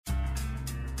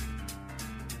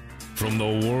From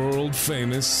the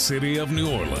world-famous city of New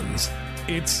Orleans,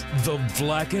 it's the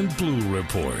Black and Blue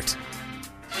Report.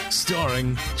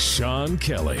 Starring Sean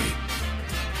Kelly,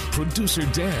 producer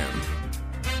Dan,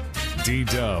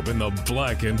 D-Dub and the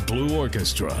Black and Blue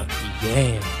Orchestra.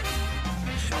 Yeah.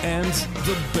 And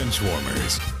the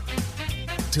Benchwarmers.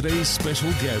 Today's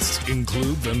special guests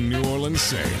include the New Orleans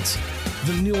Saints,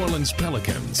 the New Orleans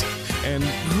Pelicans, and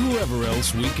whoever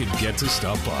else we could get to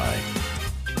stop by.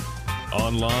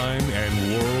 Online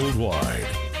and worldwide,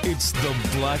 it's the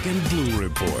Black and Blue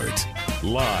Report.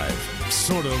 Live,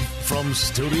 sort of, from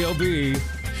Studio B,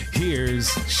 here's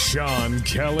Sean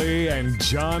Kelly and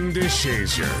John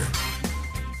DeShazier.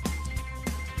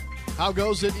 How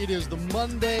goes it? It is the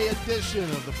Monday edition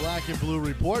of the Black and Blue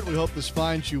Report. We hope this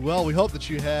finds you well. We hope that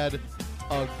you had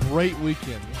a great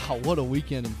weekend. Wow, what a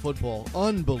weekend in football.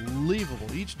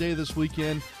 Unbelievable. Each day this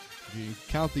weekend, if you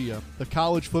count the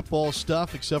college football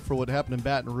stuff, except for what happened in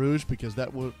Baton Rouge, because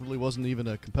that really wasn't even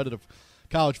a competitive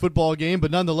college football game. But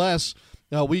nonetheless,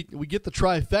 we get the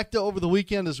trifecta over the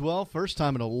weekend as well. First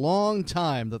time in a long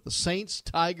time that the Saints,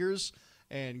 Tigers,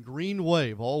 and Green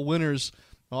Wave, all winners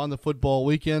on the football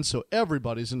weekend. So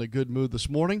everybody's in a good mood this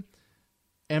morning.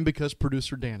 And because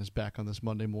producer Dan is back on this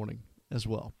Monday morning as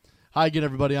well. Hi again,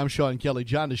 everybody. I'm Sean Kelly.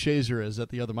 John DeShazier is at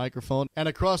the other microphone. And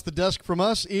across the desk from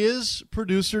us is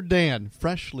producer Dan,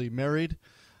 freshly married,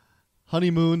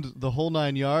 honeymooned the whole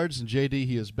 9 yards. And JD,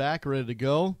 he is back, ready to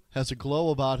go, has a glow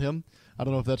about him. I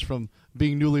don't know if that's from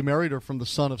being newly married or from the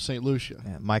son of St. Lucia.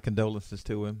 Yeah, my condolences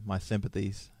to him, my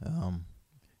sympathies.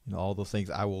 All those things.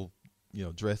 I will,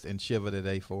 dress in Shiva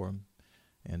today for him.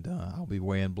 And I'll be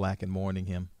wearing black and mourning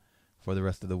him for the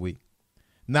rest of the week.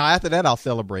 Now, after that, I'll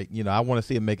celebrate. I want to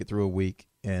see him make it through a week.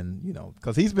 And,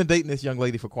 because he's been dating this young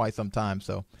lady for quite some time.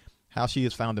 So how she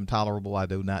has found him tolerable, I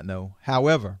do not know.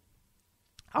 However,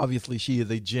 obviously, she is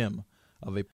a gem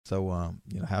of a. So,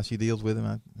 how she deals with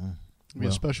him. Be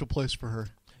a special place for her.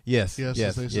 Yes.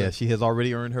 As they say. She has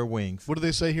already earned her wings. What do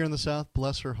they say here in the South?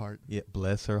 Bless her heart. Yeah,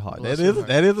 bless her heart. Bless her heart.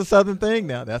 That is a Southern thing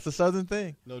now. That's a Southern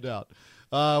thing. No doubt.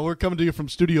 We're coming to you from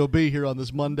Studio B here on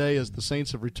this Monday as the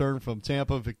Saints have returned from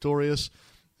Tampa victorious.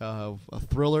 A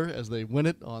thriller as they win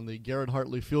it on the Garrett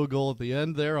Hartley field goal at the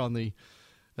end there at the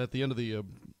end of the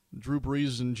Drew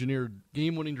Brees engineered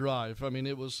game-winning drive. I mean,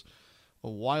 it was a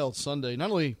wild Sunday,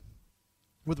 not only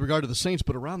with regard to the Saints,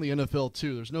 but around the NFL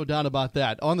too. There's no doubt about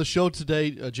that. On the show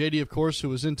today, JD, of course, who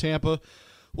was in Tampa.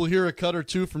 We'll hear a cut or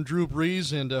two from Drew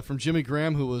Brees and from Jimmy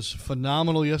Graham, who was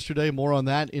phenomenal yesterday. More on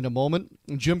that in a moment.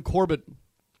 And Jim Corbett,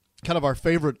 kind of our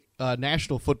favorite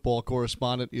national football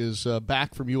correspondent, is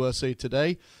back from USA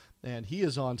Today, and he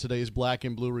is on today's Black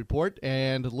and Blue Report.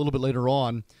 And a little bit later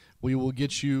on, we will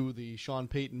get you the Sean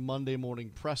Payton Monday morning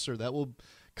presser. That will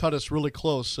cut us really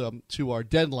close to our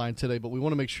deadline today, but we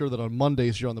want to make sure that on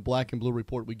Mondays here on the Black and Blue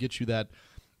Report, we get you that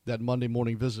Monday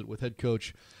morning visit with head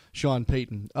coach Sean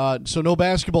Payton. So no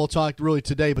basketball talk really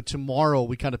today, but tomorrow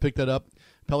we kind of pick that up.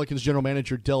 Pelicans general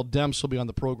manager Dell Demps will be on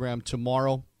the program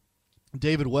tomorrow.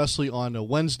 David Wesley on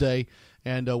Wednesday,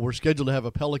 and we're scheduled to have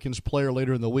a Pelicans player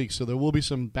later in the week. So there will be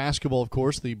some basketball, of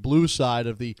course, the blue side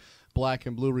of the Black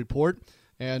and Blue Report.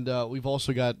 And we've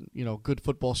also got, good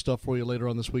football stuff for you later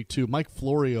on this week, too. Mike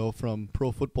Florio from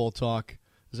Pro Football Talk.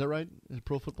 Is that right? Is it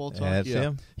Pro Football Talk? That's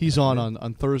him. He's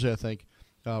on Thursday, I think.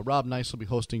 Rob Nice will be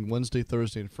hosting Wednesday,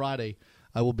 Thursday, and Friday.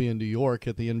 I will be in New York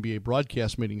at the NBA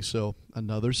broadcast meeting. So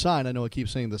another sign. I know I keep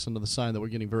saying this, another sign that we're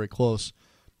getting very close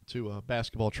to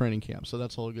basketball training camp. So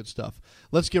that's all good stuff.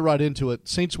 Let's get right into it.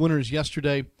 Saints winners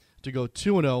yesterday to go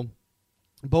 2-0,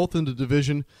 both in the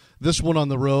division. This one on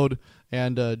the road.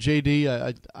 And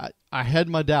JD, I had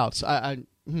my doubts. I'm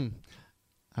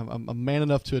man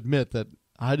enough to admit that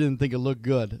I didn't think it looked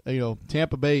good.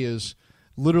 Tampa Bay is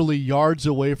literally yards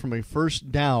away from a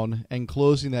first down and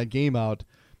closing that game out.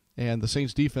 And the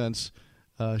Saints defense,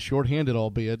 shorthanded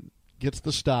albeit, gets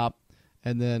the stop,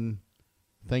 and then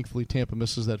thankfully Tampa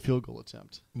misses that field goal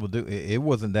attempt. Well, it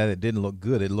wasn't that it didn't look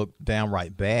good. It looked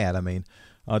downright bad. I mean,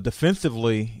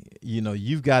 defensively,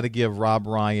 you've got to give Rob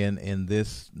Ryan and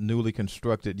this newly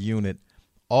constructed unit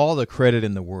all the credit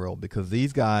in the world, because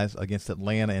these guys against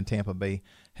Atlanta and Tampa Bay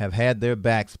have had their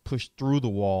backs pushed through the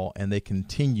wall, and they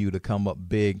continue to come up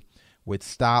big with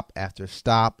stop after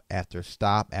stop after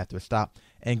stop after stop,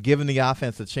 and giving the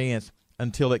offense a chance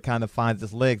until it kind of finds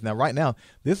its legs. Now, right now,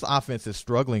 this offense is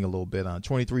struggling a little bit.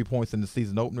 23 points in the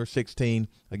season opener, 16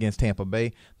 against Tampa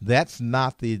Bay. That's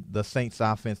not the Saints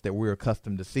offense that we're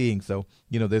accustomed to seeing. So,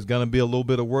 there's going to be a little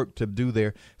bit of work to do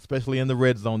there, especially in the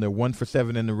red zone. They're 1 for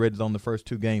 7 in the red zone the first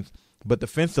 2 games. But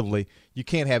defensively, you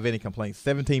can't have any complaints.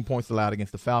 17 points allowed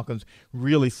against the Falcons,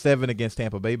 really 7 against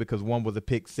Tampa Bay because one was a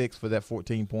pick 6 for that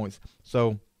 14 points.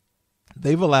 So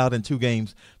they've allowed in 2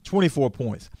 games 24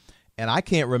 points. And I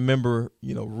can't remember,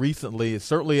 recently,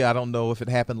 certainly I don't know if it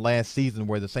happened last season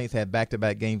where the Saints had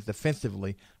back-to-back games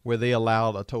defensively where they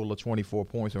allowed a total of 24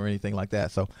 points or anything like that.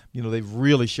 So, they've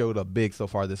really showed up big so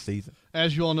far this season.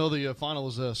 As you all know, the final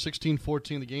was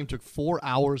 16-14. The game took 4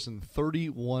 hours and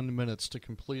 31 minutes to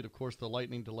complete. Of course, the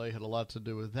lightning delay had a lot to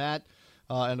do with that.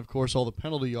 And, of course, all the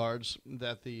penalty yards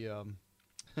that the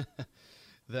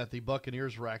that the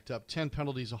Buccaneers racked up. 10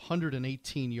 penalties,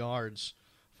 118 yards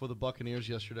for the Buccaneers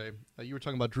yesterday. You were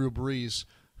talking about Drew Brees,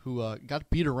 who got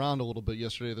beat around a little bit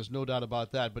yesterday. There's no doubt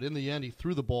about that. But in the end, he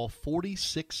threw the ball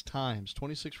 46 times,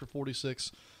 26 for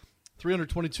 46,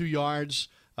 322 yards.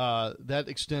 That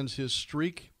extends his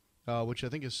streak, which I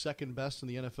think is second best in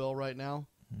the NFL right now,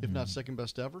 if not second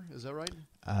best ever. Is that right?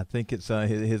 I think it's I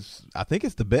think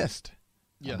it's the best.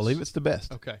 Yes. I believe it's the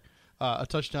best. Okay. A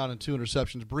touchdown and 2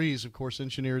 interceptions. Brees, of course,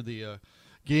 engineered the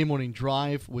game-winning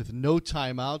drive with no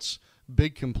timeouts.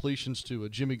 Big completions to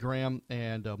Jimmy Graham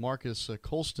and Marcus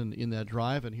Colston in that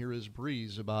drive. And here is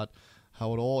Brees about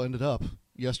how it all ended up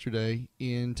yesterday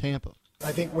in Tampa.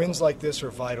 I think wins like this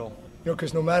are vital,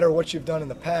 because no matter what you've done in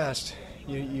the past,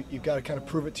 you've got to kind of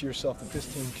prove it to yourself that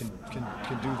this team can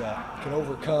do that, can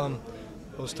overcome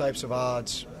those types of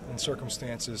odds and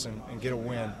circumstances and get a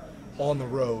win on the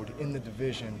road in the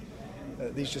division.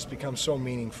 These just become so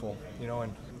meaningful,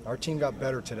 and our team got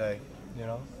better today.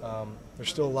 There's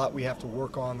still a lot we have to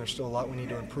work on. There's still a lot we need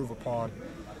to improve upon.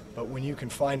 But when you can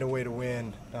find a way to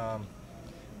win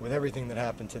with everything that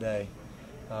happened today,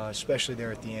 especially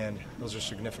there at the end, those are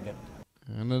significant.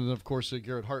 And then, of course,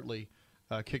 Garrett Hartley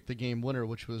kicked the game winner,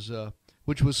 which was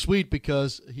sweet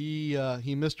because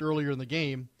he missed earlier in the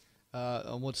game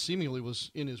on what seemingly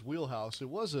was in his wheelhouse. It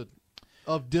was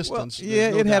of distance.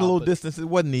 Well, it had a little distance. It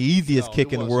wasn't the easiest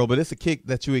kick in the world, but it's a kick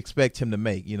that you expect him to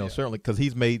make, certainly because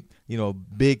he's made,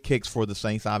 big kicks for the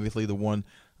Saints, obviously the one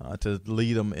to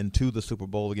lead them into the Super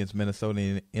Bowl against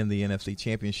Minnesota in the NFC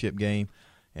Championship game,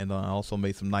 and also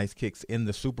made some nice kicks in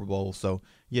the Super Bowl. So,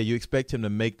 you expect him to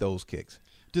make those kicks.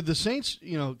 Did the Saints,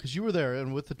 because you were there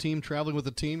and with the team, traveling with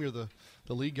the team, you're the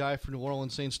lead guy for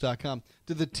NewOrleansSaints.com.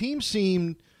 Did the team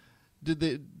did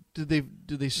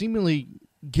they seemingly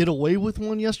get away with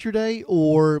one yesterday,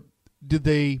 or did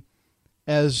they,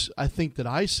 as I think that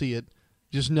I see it,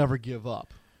 just never give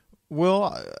up?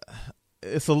 Well,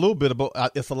 it's a little bit about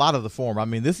it's a lot of the form. I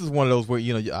mean, this is one of those where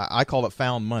I call it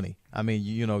found money. I mean,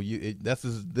 this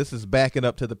is backing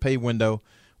up to the pay window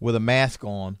with a mask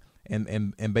on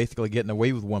and basically getting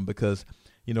away with one because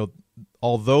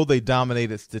although they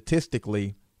dominated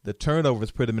statistically, the turnovers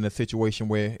put them in a situation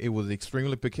where it was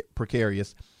extremely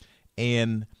precarious.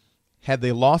 And had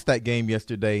they lost that game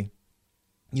yesterday,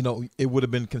 it would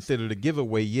have been considered a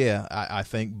giveaway, I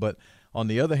think. But on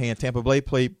the other hand, Tampa Bay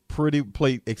played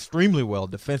extremely well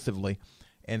defensively.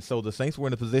 And so the Saints were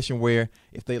in a position where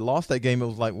if they lost that game, it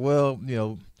was like, well,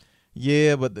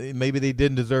 but maybe they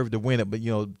didn't deserve to win it. But,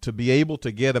 to be able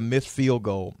to get a missed field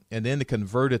goal and then to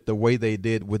convert it the way they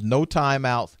did with no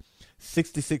timeouts,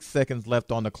 66 seconds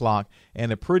left on the clock,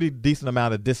 and a pretty decent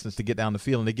amount of distance to get down the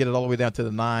field, and they get it all the way down to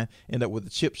the 9, end up with a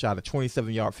chip shot, a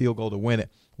 27-yard field goal to win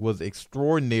it, was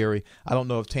extraordinary. I don't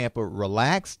know if Tampa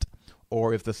relaxed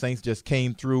or if the Saints just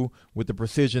came through with the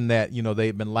precision that,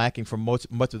 they've been lacking for much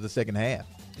of the second half.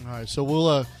 All right, so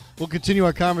we'll continue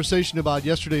our conversation about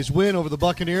yesterday's win over the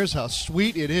Buccaneers, how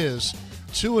sweet it is.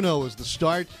 2-0 is the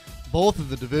start, both of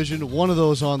the division, one of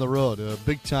those on the road. A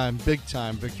big-time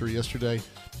victory yesterday.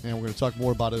 And we're going to talk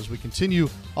more about it as we continue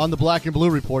on the Black and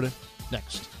Blue Report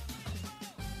next.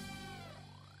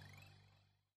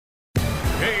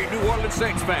 Hey, New Orleans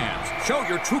Saints fans, show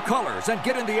your true colors and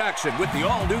get in the action with the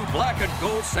all-new Black and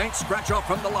Gold Saints scratch-off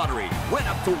from the lottery. Win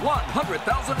up to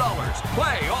 $100,000.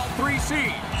 Play all 3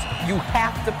 seeds. You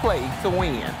have to play to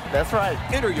win. That's right.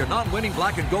 Enter your non-winning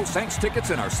Black and Gold Saints tickets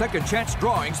in our second chance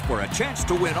drawings for a chance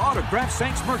to win autographed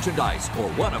Saints merchandise or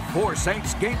one of 4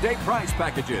 Saints game day prize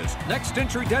packages. Next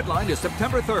entry deadline is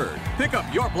September 3rd. Pick up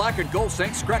your Black and Gold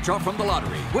Saints scratch-off from the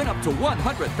lottery. Win up to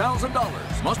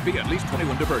 $100,000. Must be at least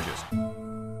 21 to purchase.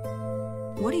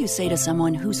 What do you say to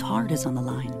someone whose heart is on the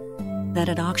line? That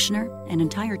at Auctioner, an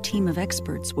entire team of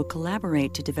experts will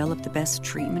collaborate to develop the best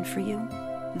treatment for you?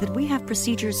 that we have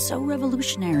procedures so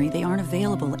revolutionary they aren't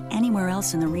available anywhere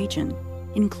else in the region,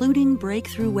 including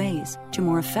breakthrough ways to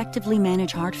more effectively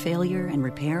manage heart failure and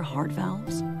repair heart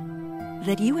valves?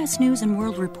 That U.S. News &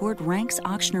 World Report ranks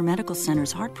Ochsner Medical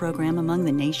Center's heart program among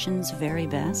the nation's very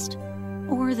best?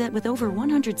 Or that with over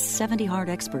 170 heart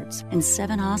experts and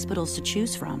 7 hospitals to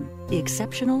choose from, the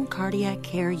exceptional cardiac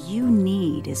care you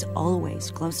need is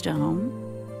always close to home?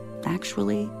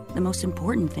 Actually, the most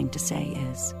important thing to say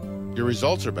is, your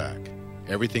results are back.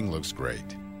 Everything looks great.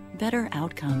 better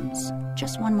outcomes.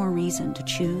 Just one more reason to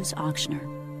choose Ochsner.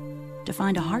 To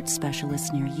find a heart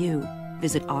specialist near you,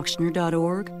 visit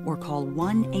Ochsner.org or call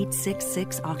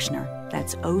 1-866-OCHSNER.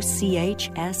 That's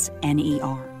OCHSNER.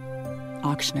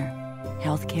 Ochsner.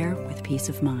 Healthcare with peace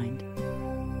of mind.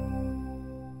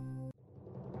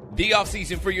 The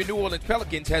offseason for your New Orleans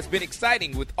Pelicans has been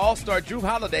exciting, with All-Star Jrue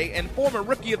Holiday and former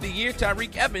Rookie of the Year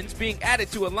Tyreke Evans being added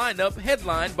to a lineup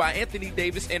headlined by Anthony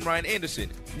Davis and Ryan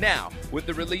Anderson. Now, with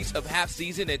the release of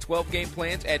half-season and 12-game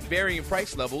plans at varying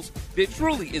price levels, there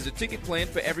truly is a ticket plan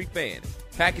for every fan.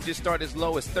 Packages start as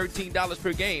low as $13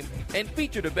 per game and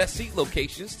feature the best seat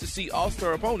locations to see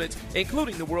All-Star opponents,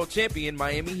 including the world champion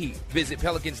Miami Heat. Visit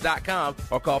Pelicans.com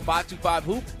or call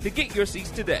 525-HOOP to get your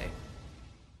seats today.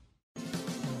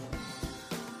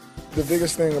 The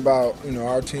biggest thing about,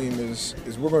 our team is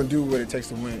we're going to do what it takes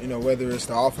to win. Whether it's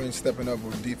the offense stepping up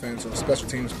with defense or special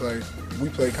teams play, we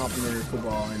play complementary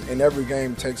football, and every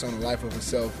game takes on a life of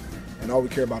itself, and all we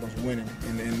care about is winning.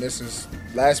 And this is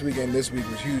last week and this week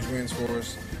was huge wins for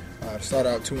us. To start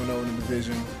out 2-0 in the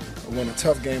division, win a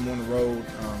tough game on the road,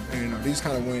 and these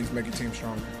kind of wins make your team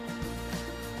stronger.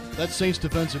 That's Saints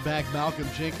defensive back Malcolm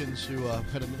Jenkins, who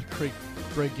had another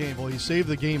great game. Well, he saved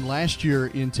the game last year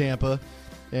in Tampa,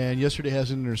 and yesterday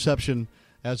has an interception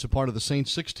as a part of the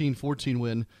Saints' 16-14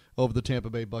 win over the Tampa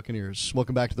Bay Buccaneers.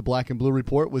 Welcome back to the Black and Blue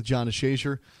Report with John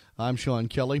DeShazier. I'm Sean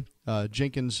Kelly.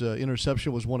 Jenkins'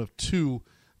 interception was one of 2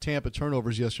 Tampa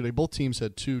turnovers yesterday. Both teams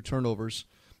had 2 turnovers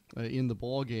in the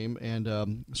ball game,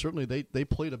 and certainly they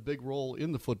played a big role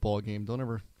in the football game.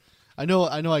 I know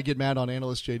I get mad on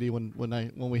analyst JD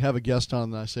when we have a guest on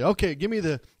and I say, okay, give me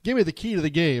the key to the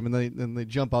game, and they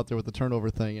jump out there with the turnover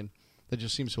thing, and that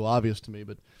just seems so obvious to me.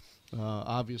 But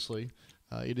obviously,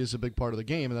 it is a big part of the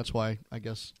game, and that's why I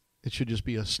guess it should just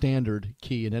be a standard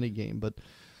key in any game. But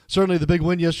certainly the big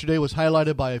win yesterday was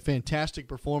highlighted by a fantastic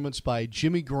performance by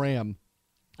Jimmy Graham,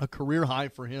 a career high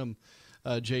for him,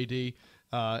 JD.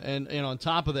 And on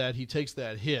top of that, he takes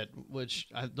that hit, which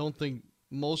I don't think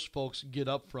most folks get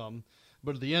up from.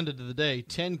 But at the end of the day,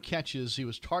 10 catches. He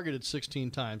was targeted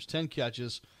 16 times, 10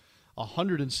 catches,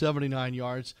 179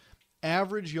 yards.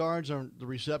 Average yards on the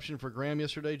reception for Graham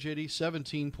yesterday, JD,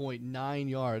 17.9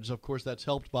 yards. Of course, that's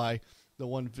helped by the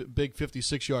one big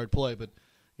 56-yard play. But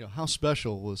how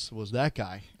special was that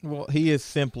guy? Well, he is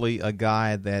simply a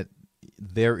guy that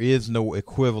there is no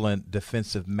equivalent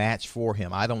defensive match for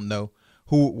him. I don't know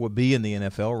who would be in the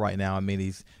NFL right now. I mean,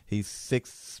 he's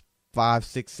 6'5", 6'6",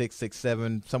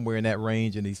 6'7", somewhere in that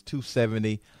range, and he's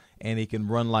 270. And he can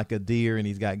run like a deer, and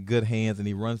he's got good hands, and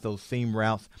he runs those seam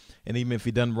routes. And even if he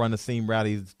doesn't run a seam route,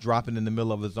 he's dropping in the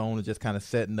middle of his zone and just kind of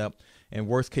setting up. And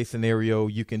worst case scenario,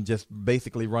 you can just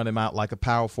basically run him out like a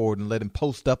power forward and let him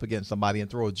post up against somebody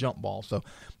and throw a jump ball. So,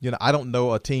 I don't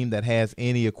know a team that has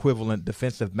any equivalent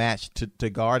defensive match to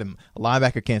guard him. A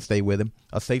linebacker can't stay with him.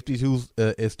 A safety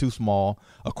is too small.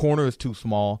 A corner is too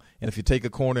small. And if you take a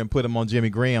corner and put him on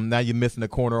Jimmy Graham, now you're missing a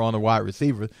corner on a wide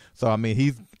receiver. So, I mean,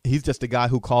 he's just a guy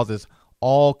who causes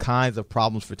all kinds of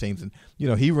problems for teams. And,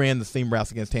 he ran the seam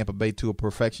routes against Tampa Bay to a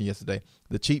perfection yesterday.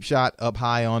 The cheap shot up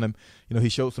high on him, he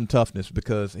showed some toughness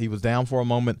because he was down for a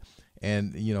moment.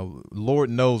 And,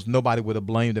 Lord knows nobody would have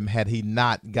blamed him had he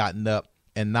not gotten up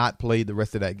and not played the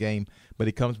rest of that game. But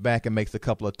he comes back and makes a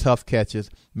couple of tough catches,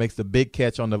 makes the big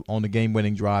catch on the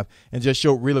game-winning drive, and just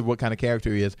showed really what kind of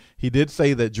character he is. He did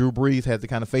say that Drew Brees has the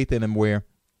kind of faith in him where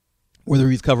whether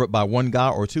he's covered by one guy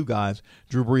or 2 guys,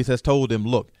 Drew Brees has told him,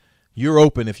 look, you're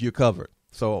open if you're covered.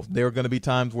 So there are going to be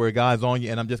times where a guy's on you,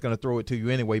 and I'm just going to throw it to you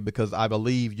anyway because I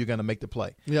believe you're going to make the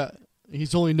play. Yeah,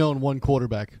 he's only known one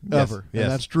quarterback ever, yes.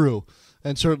 And that's Drew.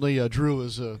 And certainly Drew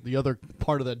is the other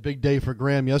part of that big day for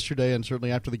Graham yesterday, and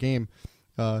certainly after the game,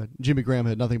 Jimmy Graham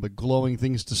had nothing but glowing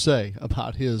things to say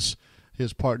about his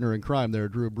partner in crime there,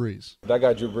 Drew Brees. That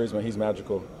guy, Drew Brees, man, he's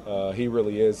magical. He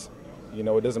really is.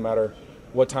 It doesn't matter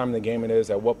what time in the game it is,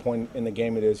 at what point in the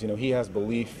game it is. He has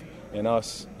belief in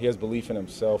us. He has belief in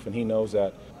himself, and he knows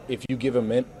that if you give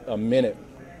him a minute,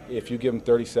 if you give him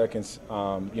 30 seconds,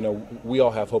 we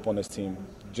all have hope on this team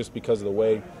just because of the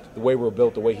way we're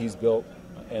built, the way he's built,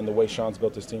 and the way Sean's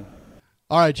built this team.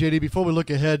 All right, JD. Before we look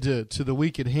ahead to the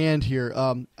week at hand here,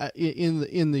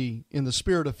 in the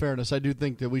spirit of fairness, I do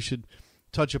think that we should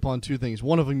touch upon two things.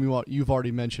 One of them you've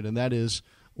already mentioned, and that is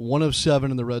 1 of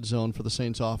 7 in the red zone for the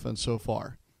Saints offense so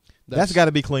far. That's got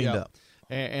to be cleaned up.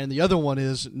 And the other one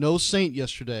is no Saint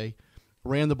yesterday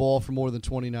ran the ball for more than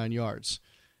 29 yards.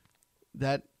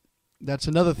 That's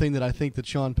another thing that I think that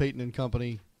Sean Payton and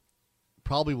company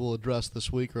probably will address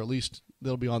this week, or at least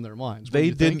they'll be on their minds.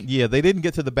 They didn't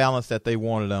get to the balance that they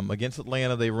wanted them. Against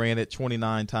Atlanta, they ran it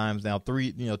 29 times. Now,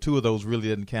 2 of those really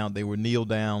didn't count. They were kneel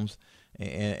downs,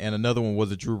 and another one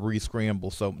was a Drew Brees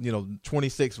scramble. So,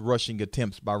 26 rushing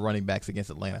attempts by running backs against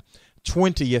Atlanta.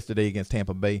 20 yesterday against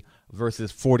Tampa Bay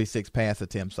versus 46 pass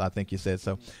attempts, I think you said.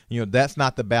 So, that's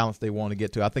not the balance they want to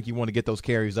get to. I think you want to get those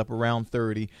carries up around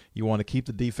 30. You want to keep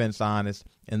the defense honest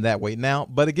in that way. Now,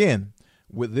 but again,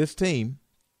 with this team,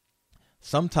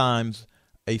 sometimes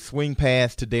a swing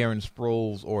pass to Darren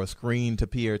Sproles or a screen to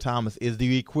Pierre Thomas is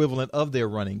the equivalent of their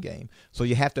running game. So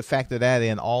you have to factor that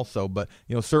in also. But,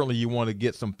 certainly you want to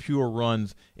get some pure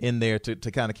runs in there to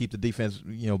kind of keep the defense,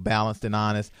 balanced and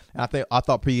honest. And I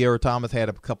thought Pierre Thomas had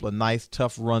a couple of nice,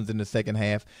 tough runs in the second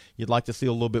half. You'd like to see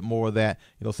a little bit more of that.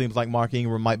 Seems like Mark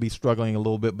Ingram might be struggling a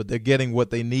little bit, but they're getting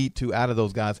what they need to out of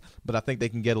those guys. But I think they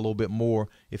can get a little bit more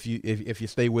if you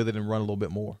stay with it and run a little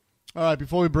bit more. All right,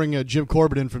 before we bring Jim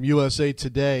Corbett in from USA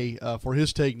Today for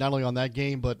his take not only on that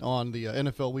game but on the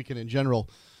NFL weekend in general,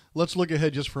 let's look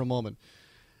ahead just for a moment.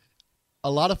 A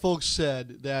lot of folks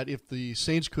said that if the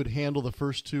Saints could handle the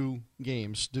first 2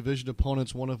 games, division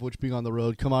opponents, one of which being on the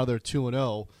road, come out of there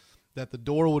 2-0, that the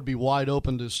door would be wide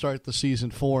open to start the season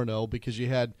 4-0 because you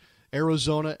had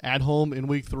Arizona at home in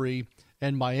Week 3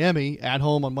 and Miami at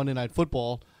home on Monday Night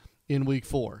Football in Week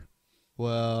 4.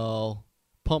 Well,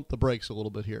 pump the brakes a little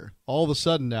bit here. All of a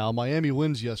sudden now, Miami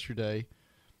wins yesterday,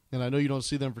 and I know you don't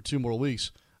see them for 2 more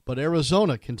weeks, but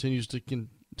Arizona continues to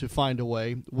find a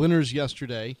way. Winners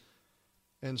yesterday,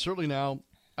 and certainly now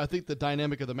I think the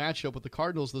dynamic of the matchup with the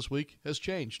Cardinals this week has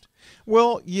changed.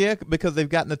 Well, yeah, because they've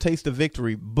gotten a taste of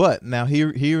victory, but now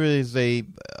here is a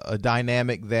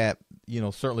dynamic that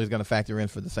certainly is going to factor in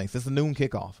for the Saints. It's a noon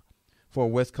kickoff for a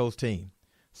West Coast team,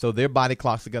 so their body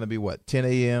clocks are going to be 10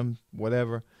 a.m.,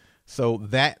 whatever. So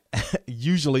that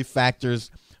usually factors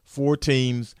for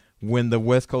teams when the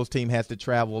West Coast team has to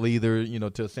travel either,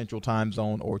 to a central time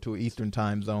zone or to an eastern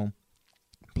time zone.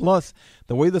 Plus,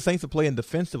 the way the Saints are playing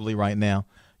defensively right now,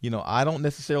 I don't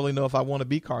necessarily know if I want to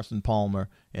be Carson Palmer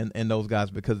and those guys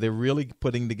because they're really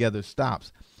putting together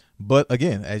stops. But,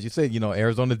 again, as you said,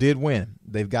 Arizona did win.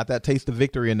 They've got that taste of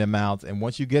victory in their mouths, and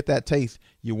once you get that taste,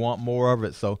 you want more of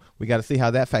it. So we got to see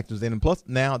how that factors in. And plus,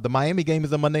 now the Miami game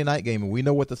is a Monday night game, and we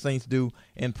know what the Saints do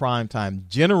in prime time.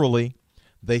 Generally,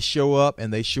 they show up,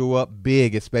 and they show up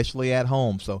big, especially at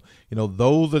home. So,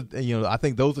 those are, I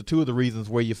think those are 2 of the reasons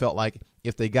where you felt like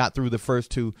if they got through the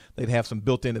first 2, they'd have some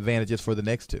built-in advantages for the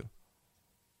next 2.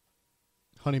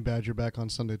 Honey Badger back on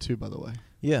Sunday, too, by the way.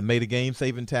 Yeah, made a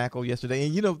game-saving tackle yesterday.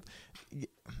 And,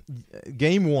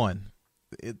 game 1,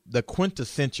 the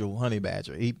quintessential Honey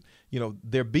Badger.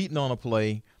 They're beating on a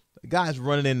play. The guy's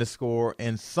running in to score,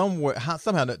 and somehow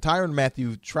Tyrann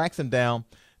Mathieu tracks him down,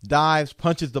 dives,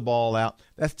 punches the ball out.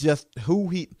 That's just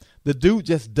the dude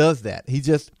just does that.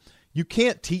 You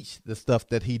can't teach the stuff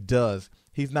that he does.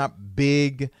 He's not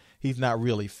big. He's not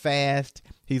really fast.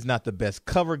 He's not the best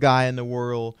cover guy in the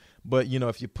world. But,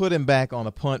 if you put him back on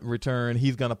a punt return,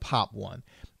 he's going to pop one.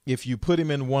 If you put him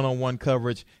in one-on-one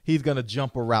coverage, he's going to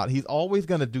jump a route. He's always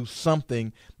going to do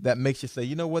something that makes you say,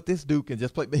 you know what, this dude can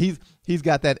just play. But he's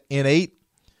got that innate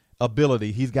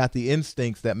ability. He's got the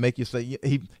instincts that make you say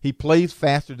he plays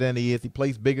faster than he is. He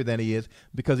plays bigger than he is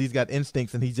because he's got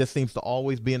instincts, and he just seems to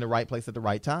always be in the right place at the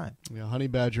right time. Yeah, Honey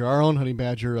Badger, our own Honey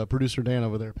Badger, producer Dan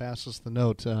over there passed us the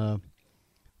note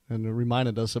and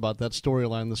reminded us about that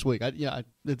storyline this week. It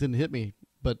didn't hit me,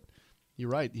 but you're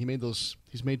right.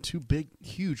 He's made 2 big,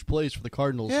 huge plays for the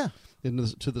Cardinals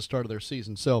to the start of their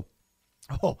season. So,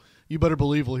 you better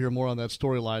believe we'll hear more on that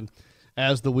storyline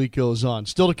as the week goes on.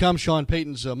 Still to come, Sean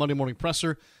Payton's Monday Morning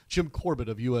Presser, Jim Corbett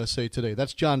of USA Today.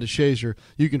 That's John DeShazier.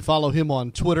 You can follow him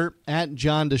on Twitter at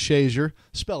John DeShazier.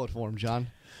 Spell it for him, John.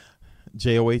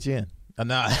 John.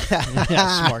 No.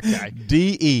 Yeah, smart guy.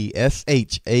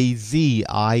 DeShazier.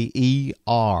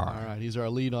 All right, he's our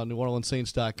lead on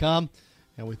NewOrleansSaints.com,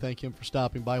 and we thank him for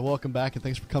stopping by. Welcome back, and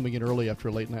thanks for coming in early after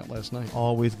a late night last night.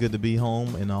 Always good to be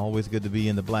home, and always good to be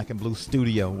in the Black and Blue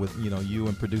studio with you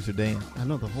and producer Dan. I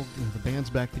know the band's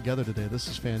back together today. This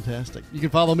is fantastic. You can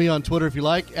follow me on Twitter if you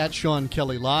like at Sean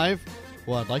Kelly Live.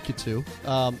 Well, I'd like you to,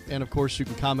 and of course you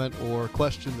can comment or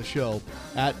question the show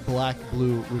at Black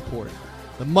Blue Report.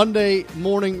 The Monday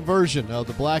morning version of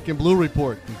the Black and Blue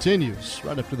Report continues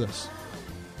right after this.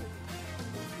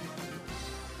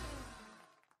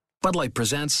 Bud Light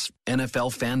presents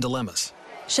NFL Fan Dilemmas.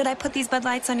 Should I put these Bud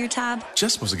Lights on your tab?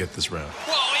 Just supposed to get this round.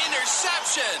 Whoa,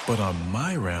 interception! But on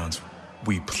my rounds,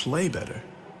 we play better.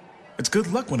 It's good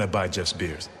luck when I buy Jeff's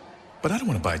beers. But I don't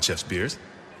want to buy Jeff's beers.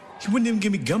 He wouldn't even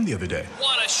give me gum the other day.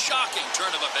 What a shocking turn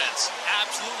of events.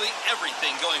 Absolutely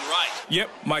everything going right. Yep,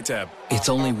 my tab. It's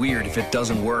only weird if it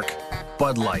doesn't work.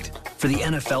 Bud Light, for the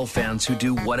NFL fans who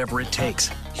do whatever it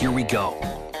takes. Here we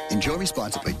go. Enjoy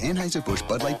responsibly. Anheuser-Busch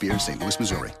Bud Light Beer, St. Louis,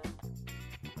 Missouri.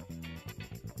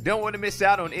 Don't want to miss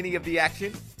out on any of the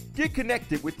action? Get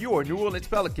connected with your New Orleans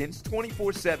Pelicans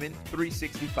 24/7,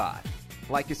 365.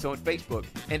 Like us on Facebook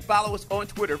and follow us on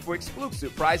Twitter for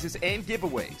exclusive prizes and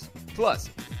giveaways. Plus,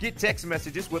 get text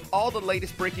messages with all the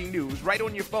latest breaking news right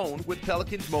on your phone with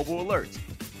Pelicans mobile alerts.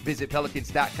 Visit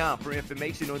Pelicans.com for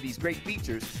information on these great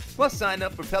features, plus sign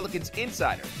up for Pelicans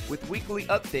Insider with weekly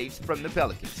updates from the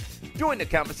Pelicans. Join the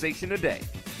conversation today.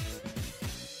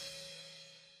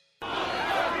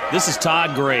 This is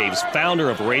Todd Graves, founder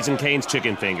of Raising Cane's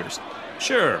Chicken Fingers.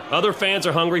 Sure, other fans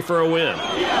are hungry for a win.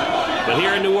 But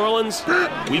here in New Orleans,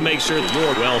 we make sure that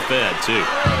you're well fed, too.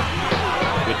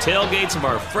 With tailgates of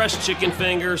our fresh chicken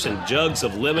fingers and jugs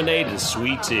of lemonade and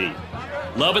sweet tea.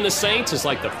 Loving the Saints is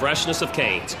like the freshness of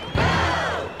Cane's.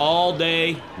 All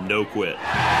day, no quit.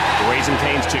 Raising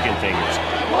Cane's Chicken Fingers.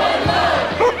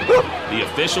 The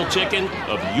official chicken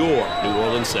of your New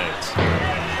Orleans Saints.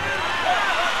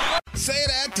 Say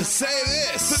that to say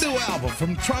this. The new album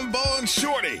from Trombone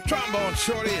Shorty. Trombone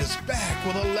Shorty is back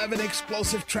with 11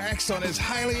 explosive tracks on his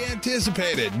highly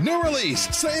anticipated new release.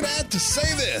 Say that to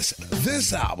say this.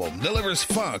 This album delivers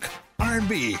funk,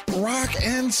 R&B, rock,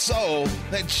 and soul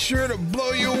that's sure to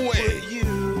blow you away.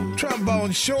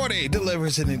 Trombone Shorty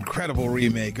delivers an incredible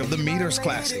remake of the Meters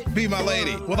classic, Be My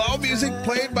Lady, with all music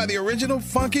played by the original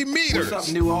Funky Meters. What's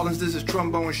up, New Orleans? This is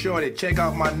Trombone Shorty. Check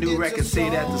out my new record, Say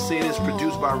That to Say This,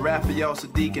 produced by Raphael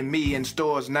Sadiq and me, in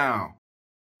stores now.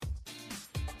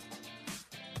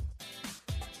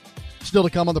 Still to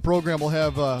come on the program, we'll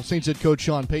have Saints head coach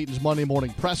Sean Payton's Monday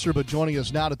morning presser, but joining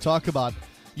us now to talk about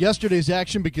yesterday's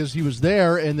action because he was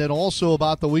there, and then also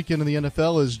about the weekend in the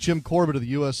NFL is Jim Corbett of the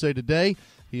USA Today.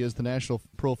 He is the national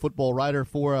pro football writer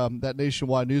for that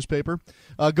nationwide newspaper.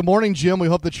 Good morning, Jim. We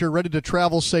hope that you're ready to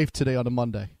travel safe today on a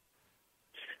Monday.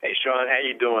 Hey, Sean, how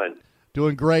you doing?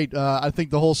 Doing great. I think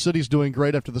the whole city's doing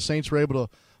great after the Saints were able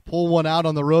to pull one out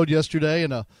on the road yesterday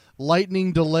in a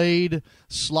lightning-delayed,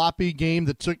 sloppy game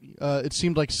that took, it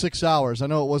seemed like 6 hours. I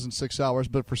know it wasn't 6 hours,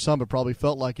 but for some it probably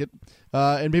felt like it.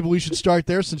 And maybe we should start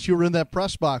there since you were in that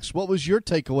press box. What was your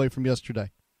takeaway from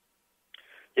yesterday?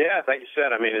 Yeah, like you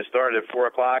said, I mean, it started at 4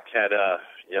 o'clock, had a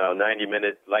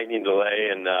 90-minute lightning delay,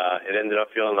 and it ended up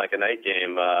feeling like a night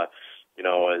game,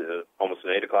 almost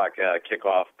an 8 o'clock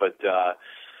kickoff. But, the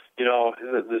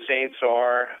Saints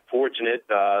are fortunate.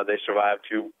 They survived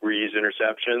 2 Breeze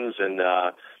interceptions and,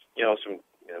 some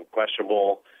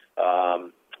questionable,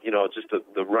 just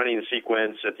the running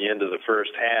sequence at the end of the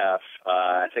first half.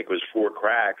 I think it was 4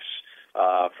 cracks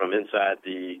from inside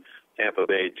the Tampa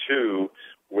Bay 2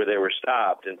 where they were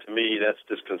stopped. And to me, that's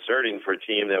disconcerting for a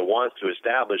team that wants to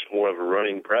establish more of a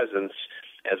running presence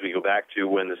as we go back to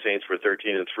when the Saints were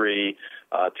 13-3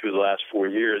 through the last 4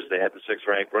 years. They had the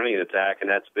 6th-ranked running attack, and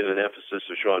that's been an emphasis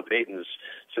of Sean Payton's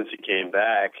since he came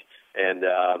back. And,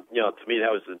 to me,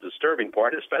 that was the disturbing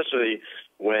part, especially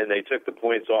when they took the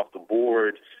points off the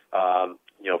board,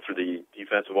 for the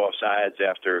defensive offsides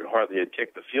after Hartley had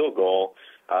kicked the field goal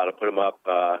to put them up,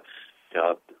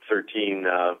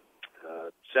 13-7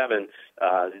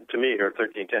 to me, or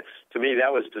 13-10. To me,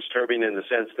 that was disturbing in the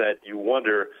sense that you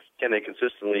wonder, can they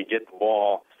consistently get the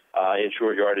ball in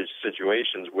short yardage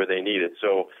situations where they need it?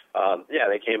 So,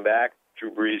 they came back.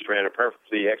 Drew Brees ran a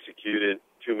perfectly executed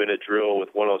 2-minute drill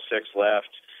with 1:06 left.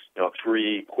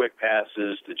 3 quick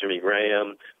passes to Jimmy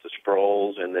Graham, to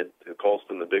Sproles, and then to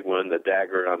Colston, the big one, the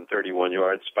dagger on 31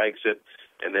 yards, spikes it,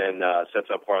 and then sets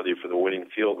up Hartley for the winning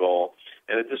field goal.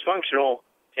 And a dysfunctional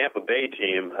Tampa Bay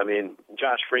team, I mean,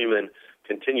 Josh Freeman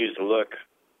continues to look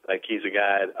like he's a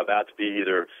guy about to be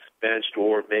either benched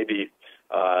or maybe,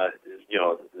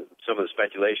 some of the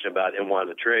speculation about him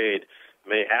wanting to trade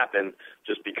may happen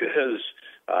just because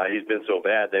he's been so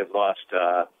bad. They've lost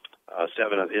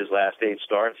 7 of his last 8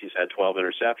 starts. He's had 12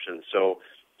 interceptions. So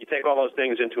you take all those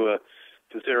things into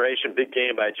consideration. Big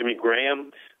game by Jimmy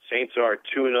Graham. Saints are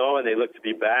 2-0, and they look to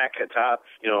be back atop,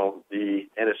 the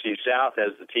NFC South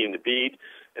as the team to beat.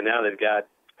 And now they've got,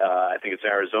 I think it's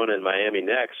Arizona and Miami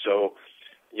next. So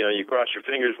you cross your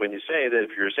fingers when you say that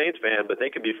if you're a Saints fan, but they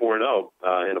could be 4-0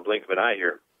 in a blink of an eye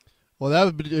here. Well,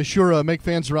 that would sure make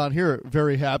fans around here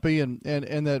very happy, and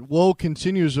that woe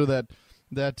continues, or that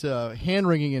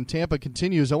hand-wringing in Tampa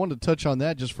continues. I wanted to touch on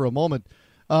that just for a moment.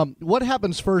 What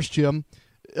happens first, Jim?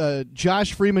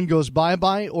 Josh Freeman goes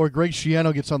bye-bye, or Greg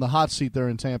Schiano gets on the hot seat there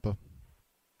in Tampa?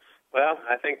 Well,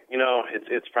 I think,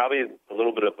 it's probably a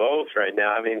little bit of both right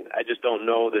now. I mean, I just don't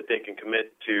know that they can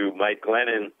commit to Mike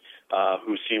Glennon,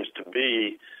 who seems to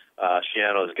be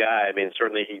Schiano's guy. I mean,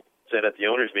 certainly he said at the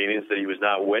owners' meetings that he was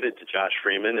not wedded to Josh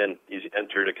Freeman, and he's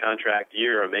entered a contract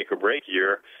year, a make-or-break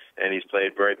year, and he's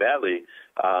played very badly.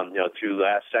 2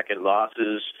 last-second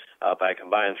losses by a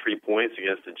combined 3 points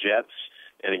against the Jets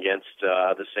and against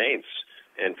the Saints.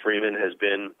 And Freeman has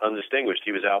been undistinguished.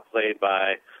 He was outplayed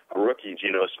by a rookie,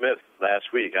 Geno Smith,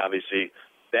 last week, obviously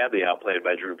badly outplayed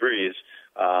by Drew Brees.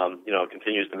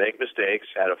 Continues to make mistakes,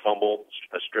 had a fumble,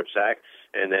 a strip sack,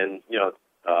 and then,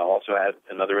 also had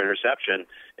another interception.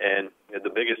 And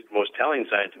the biggest, most telling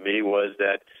sign to me was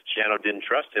that Schiano didn't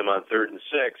trust him on 3rd and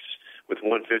 6 with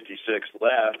 1:56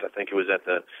 left. I think it was at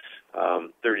the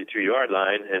 32-yard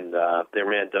line, and they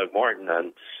ran Doug Martin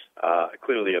on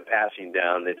clearly a passing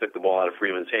down. They took the ball out of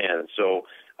Freeman's hands. So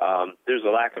there's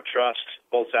a lack of trust.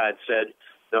 Both sides said,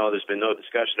 no, there's been no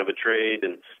discussion of a trade,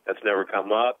 and that's never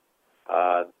come up.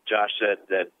 Josh said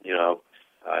that,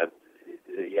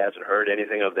 he hasn't heard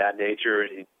anything of that nature.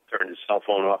 He turned his cell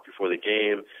phone off before the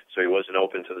game, so he wasn't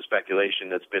open to the speculation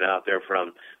that's been out there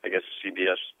from, I guess,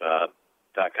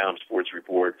 CBS.com sports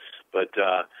report. But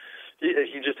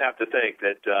you just have to think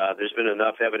that there's been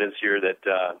enough evidence here that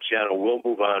Schiano will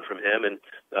move on from him. And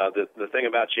the thing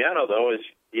about Schiano, though, is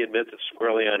he admits it's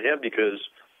squarely on him because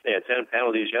they had 10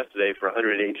 penalties yesterday for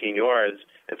 118 yards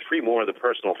and 3 more of the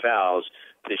personal fouls.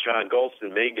 Deshaun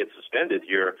Golston may get suspended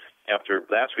here after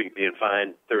last week being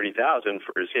fined $30,000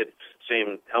 for his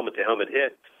same helmet-to-helmet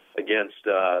hit against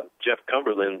Jeff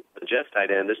Cumberland, the Jets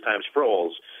tight end, this time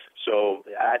Sproles. So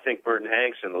I think Burton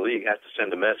Hanks and the league has to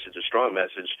send a strong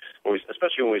message,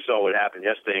 especially when we saw what happened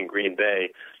yesterday in Green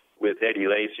Bay with Eddie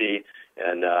Lacy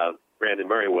and Brandon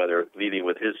Merriweather leading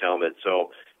with his helmet. So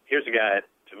here's a guy,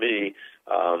 to me,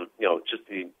 just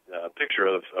the picture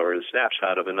of, or the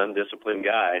snapshot of an undisciplined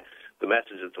guy, the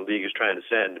message that the league is trying to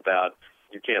send about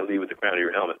you can't lead with the crown of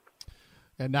your helmet.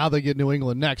 And now they get New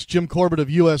England next. Jim Corbett of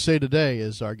USA Today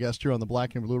is our guest here on the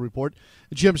Black and Blue Report.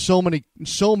 Jim, so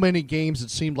many games it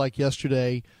seemed like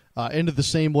yesterday ended the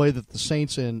same way that the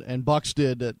Saints and Bucks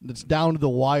did. It's down to the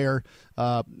wire.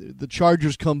 The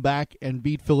Chargers come back and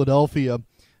beat Philadelphia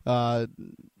to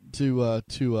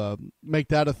make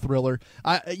that a thriller.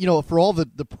 For all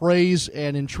the praise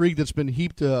and intrigue that's been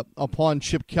heaped upon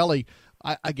Chip Kelly,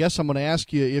 I guess I'm going to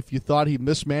ask you if you thought he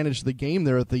mismanaged the game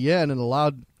there at the end and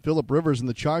allowed Phillip Rivers and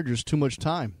the Chargers too much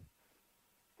time.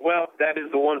 Well, that is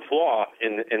the one flaw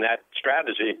in that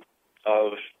strategy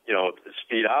of the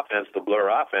speed offense, the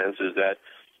blur offense, is that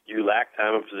you lack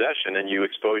time of possession and you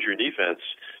expose your defense.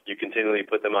 You continually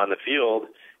put them on the field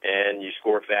and you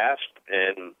score fast,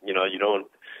 and you don't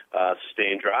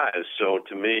sustain drives. So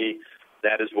to me,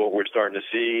 that is what we're starting to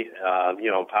see.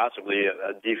 Possibly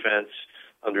a defense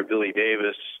under Billy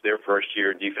Davis, their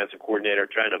first-year defensive coordinator,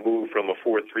 trying to move from a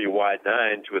 4-3 wide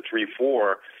 9 to a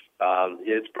 3-4.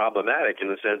 It's problematic in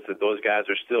the sense that those guys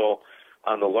are still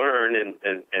on the learn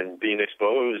and being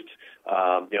exposed,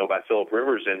 by Phillip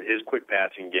Rivers and his quick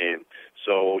passing game.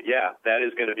 So, yeah, that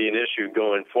is going to be an issue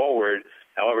going forward.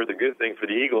 However, the good thing for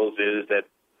the Eagles is that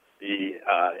the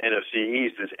NFC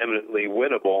East is eminently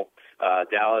winnable.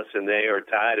 Dallas and they are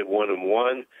tied at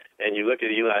 1-1. And you look at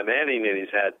Eli Manning, and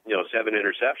he's had 7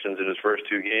 interceptions in his first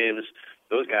 2 games.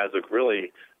 Those guys look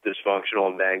really dysfunctional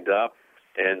and banged up.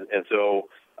 And so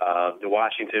the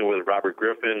Washington with Robert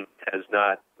Griffin has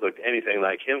not looked anything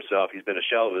like himself. He's been a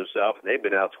shell of himself, and they've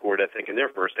been outscored, I think, in their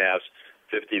first halves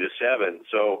 50-7.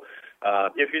 So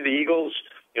if you're the Eagles,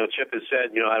 Chip has said,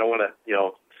 I don't want to,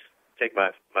 take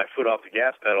my foot off the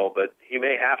gas pedal, but he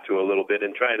may have to a little bit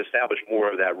and try and establish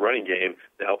more of that running game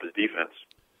to help his defense.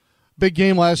 Big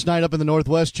game last night up in the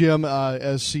Northwest, Jim,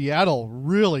 as Seattle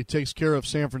really takes care of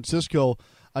San Francisco.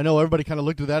 I know everybody kind of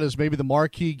looked at that as maybe the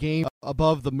marquee game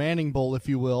above the Manning Bowl, if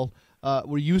you will.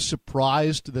 Were you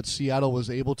surprised that Seattle was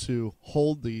able to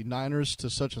hold the Niners to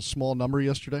such a small number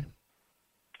yesterday?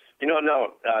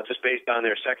 No, just based on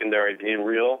their secondary being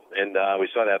real, and we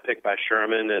saw that pick by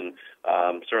Sherman, and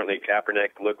certainly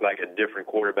Kaepernick looked like a different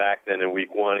quarterback than in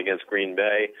Week 1 against Green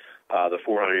Bay. The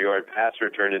 400-yard passer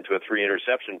turned into a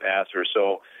 3-interception passer.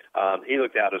 So he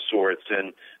looked out of sorts,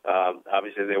 and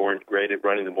obviously they weren't great at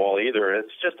running the ball either.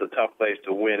 It's just a tough place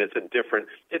to win. It's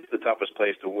the toughest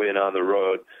place to win on the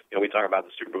road. We talk about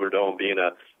the Superdome being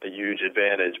a huge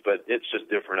advantage, but it's just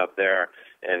different up there,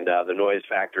 and the noise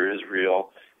factor is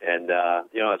real. And,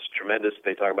 it's tremendous.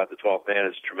 They talk about the 12th man.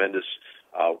 It's a tremendous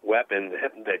weapon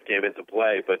that came into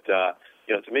play. But,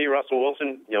 to me, Russell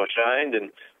Wilson, shined.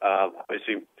 And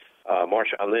obviously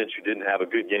Marshawn Lynch, who didn't have a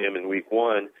good game in week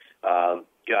one,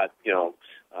 got,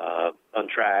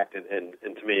 untracked and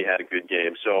to me had a good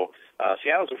game. So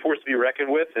Seattle's a force to be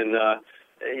reckoned with. And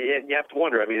you have to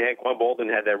wonder. I mean, Anquan Bolden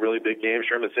had that really big game.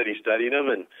 Sherman said he studied him.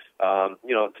 And,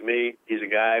 to me, he's a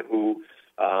guy who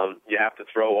you have to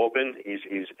throw open.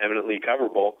 He's eminently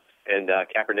coverable. And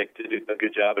Kaepernick did a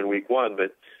good job in week one.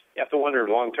 But you have to wonder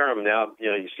long term. Now,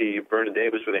 you see Vernon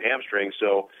Davis with a hamstring.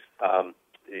 So,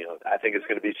 I think it's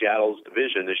going to be Seattle's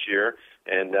division this year.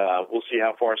 And we'll see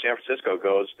how far San Francisco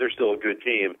goes. They're still a good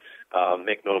team.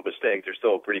 Make no mistake, they're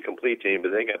still a pretty complete team.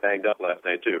 But they got banged up last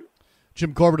night, too.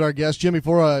 Jim Corbett, our guest. Jim,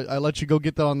 before I let you go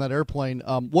get that on that airplane,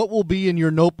 what will be in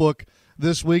your notebook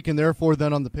this week and therefore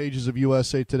then on the pages of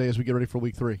USA Today as we get ready for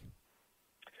Week 3?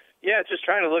 Yeah, just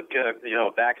trying to look,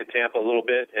 back at Tampa a little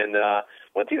bit. And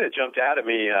one thing that jumped out at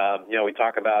me, we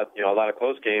talk about, a lot of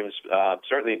close games.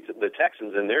 Certainly the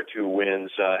Texans and their 2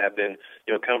 wins have been,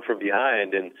 come from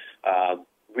behind. And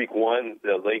week one,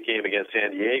 the late game against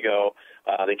San Diego,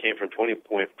 they came from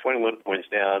 21 points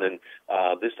down. And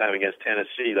this time against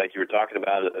Tennessee, like you were talking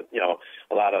about,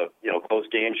 a lot of, close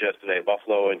games yesterday,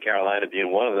 Buffalo and Carolina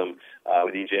being one of them,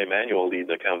 with E.J. Manuel leading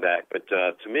the comeback. But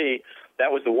to me,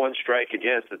 that was the one strike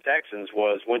against the Texans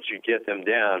was once you get them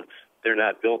down, they're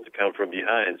not built to come from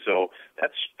behind. So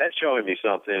that's showing me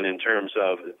something in terms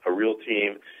of a real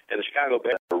team. And the Chicago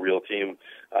Bears are a real team.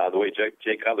 The way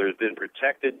Jay Cutler has been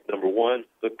protected, number one,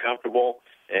 look comfortable,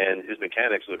 and his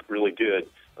mechanics look really good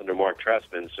under Mark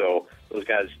Trestman. So those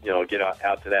guys, get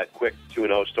out to that quick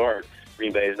 2-0 start.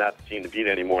 Green Bay is not the team to beat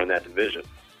anymore in that division.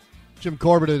 Jim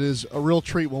Corbett, it is a real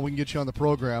treat when we can get you on the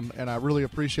program, and I really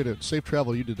appreciate it. Safe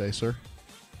travel to you today, sir.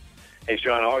 Hey,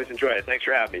 Sean, I always enjoy it. Thanks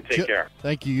for having me. Take care.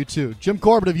 Thank you. You too. Jim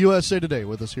Corbett of USA Today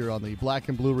with us here on the Black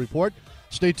and Blue Report.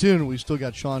 Stay tuned. We've still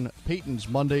got Sean Payton's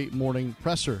Monday morning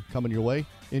presser coming your way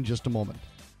in just a moment.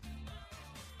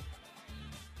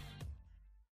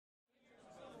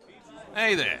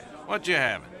 Hey there. What you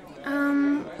having?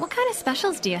 What kind of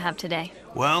specials do you have today?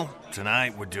 Well,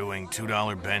 tonight we're doing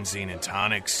 $2 benzene and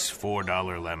tonics,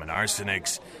 $4 lemon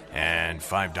arsenics, and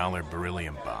 $5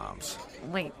 beryllium bombs.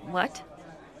 Wait, what?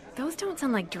 Those don't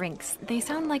sound like drinks. They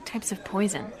sound like types of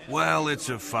poison. Well, it's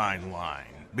a fine line.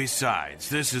 Besides,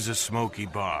 this is a smoky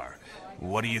bar.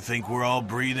 What do you think we're all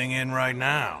breathing in right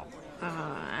now?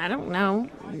 I don't know.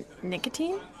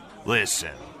 Nicotine?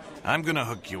 Listen, I'm gonna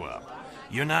hook you up.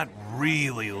 You're not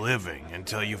really living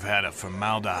until you've had a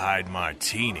formaldehyde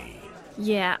martini.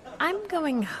 Yeah, I'm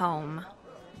going home.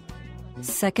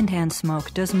 Secondhand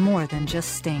smoke does more than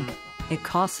just stink. It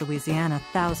costs Louisiana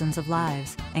thousands of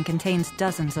lives and contains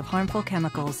dozens of harmful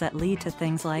chemicals that lead to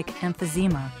things like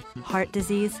emphysema, heart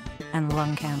disease, and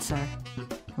lung cancer.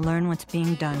 Learn what's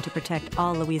being done to protect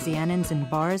all Louisianans in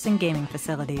bars and gaming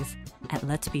facilities at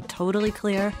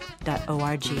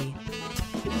letsbetotallyclear.org.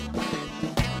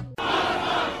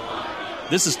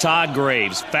 This is Todd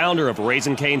Graves, founder of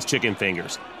Raising Cane's Chicken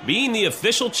Fingers. Being the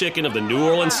official chicken of the New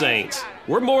Orleans Saints,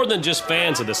 we're more than just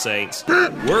fans of the Saints.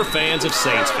 We're fans of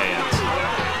Saints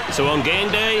fans. So on game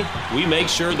day, we make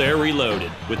sure they're reloaded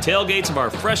with tailgates of our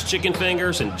fresh chicken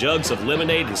fingers and jugs of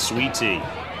lemonade and sweet tea.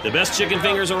 The best chicken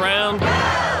fingers around?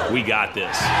 We got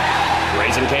this.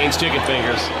 Raising Cane's Chicken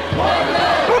Fingers.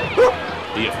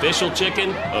 The official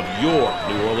chicken of your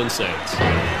New Orleans Saints.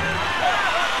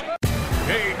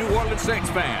 Hey, New Orleans Saints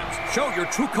fans, show your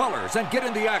true colors and get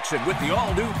in the action with the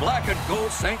all-new Black and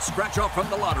Gold Saints scratch-off from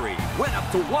the lottery. Win up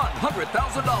to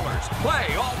 $100,000.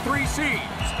 Play all 3 seeds.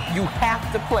 You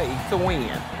have to play to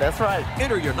win. That's right.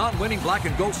 Enter your non-winning Black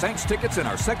and Gold Saints tickets in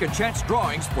our second chance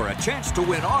drawings for a chance to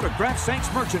win autographed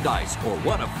Saints merchandise or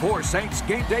one of 4 Saints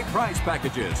game day prize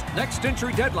packages. Next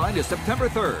entry deadline is September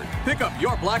 3rd. Pick up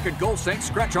your Black and Gold Saints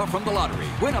scratch-off from the lottery.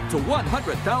 Win up to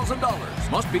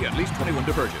 $100,000. Must be at least 21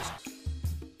 to purchase.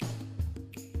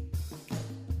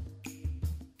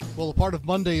 Well, a part of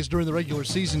Mondays during the regular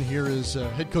season here is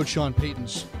head coach Sean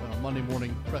Payton's Monday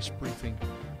morning press briefing.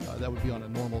 That would be on a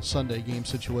normal Sunday game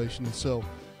situation. And so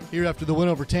here after the win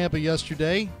over Tampa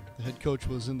yesterday, the head coach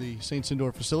was in the Saints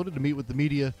indoor facility to meet with the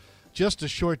media just a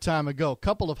short time ago. A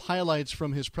couple of highlights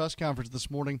from his press conference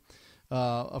this morning.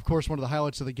 Of course, one of the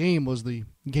highlights of the game was the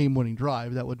game-winning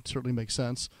drive. That would certainly make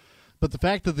sense. But the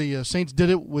fact that the Saints did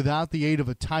it without the aid of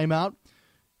a timeout,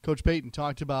 Coach Payton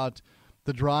talked about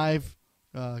the drive,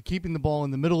 keeping the ball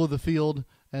in the middle of the field,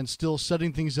 and still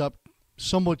setting things up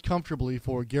somewhat comfortably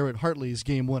for Garrett Hartley's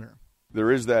game winner.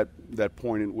 There is that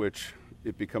point in which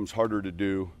it becomes harder to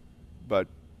do, but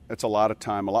that's a lot of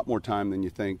time, a lot more time than you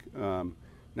think.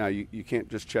 Now you can't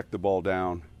just check the ball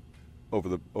down over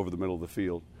the middle of the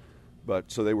field,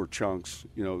 but so they were chunks.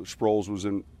 Sproles was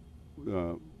in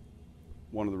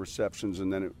one of the receptions,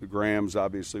 and then Graham's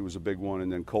obviously was a big one,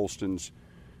 and then Colston's.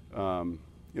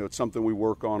 It's something we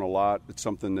work on a lot. It's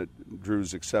something that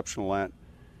Drew's exceptional at.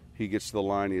 He gets to the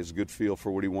line. He has a good feel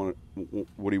for what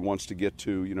he wants to get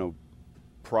to.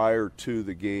 Prior to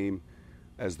the game,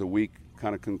 as the week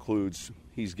kind of concludes,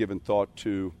 he's given thought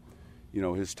to,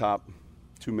 his top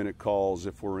 2-minute calls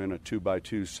if we're in a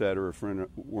 2x2 set or if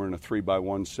we're in a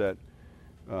 3x1 set.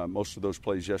 Most of those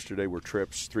plays yesterday were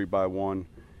trips, 3x1.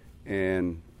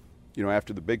 And,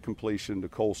 after the big completion to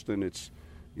Colston, it's,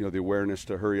 the awareness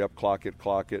to hurry up, clock it.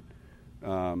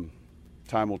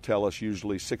 Time will tell us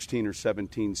usually 16 or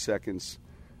 17 seconds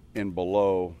and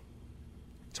below.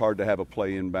 It's hard to have a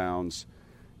play inbounds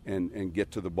and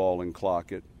get to the ball and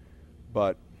clock it.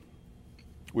 But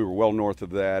we were well north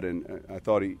of that, and I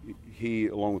thought he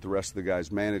along with the rest of the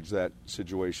guys, managed that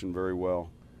situation very well.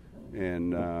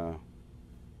 And,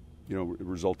 it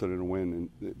resulted in a win.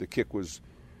 And the kick was,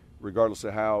 regardless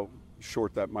of how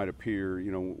short that might appear,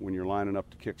 when you're lining up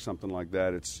to kick something like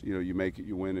that, it's, you make it,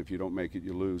 you win. If you don't make it,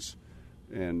 you lose.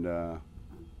 And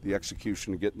the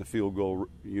execution of getting the field goal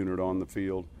unit on the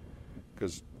field,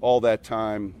 because all that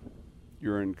time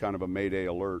you're in kind of a Mayday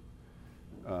alert.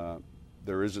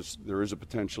 There is a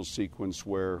potential sequence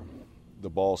where the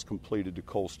ball's completed to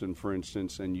Colston, for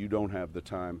instance, and you don't have the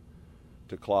time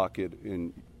to clock it,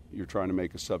 and you're trying to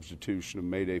make a substitution of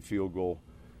Mayday field goal,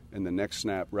 and the next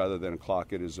snap, rather than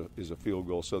clock it, is a field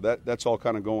goal. So that's all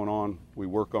kind of going on. We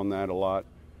work on that a lot,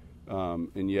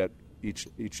 and yet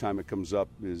each time it comes up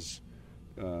is,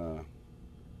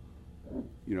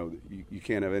 you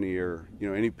can't have any error.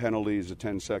 Any penalties, a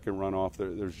 10-second runoff.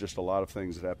 There's just a lot of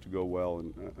things that have to go well,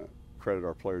 and credit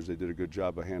our players. They did a good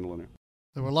job of handling it.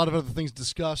 There were a lot of other things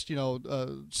discussed.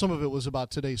 Some of it was about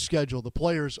today's schedule. The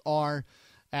players are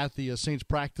at the Saints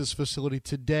practice facility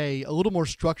today, a little more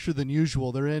structured than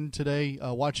usual. They're in today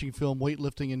watching film,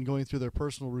 weightlifting, and going through their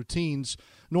personal routines.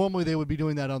 Normally they would be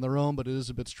doing that on their own, but it is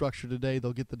a bit structured today.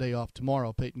 They'll get the day off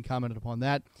tomorrow. Payton commented upon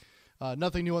that.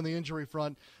 Nothing new on the injury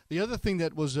front. The other thing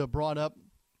that was brought up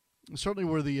certainly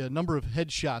were the number of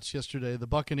headshots yesterday. The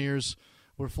Buccaneers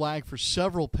were flagged for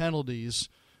several penalties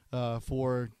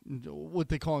for what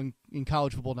they call in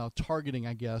college football now targeting,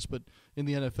 I guess, but in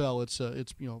the NFL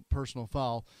it's personal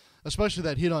foul, especially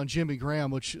that hit on Jimmy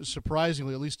Graham, which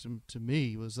surprisingly, at least to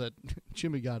me, was that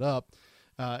Jimmy got up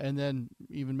and then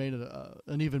even made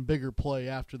an even bigger play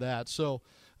after that. So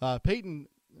Payton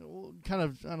kind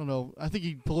of, I don't know, I think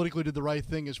he politically did the right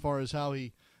thing as far as how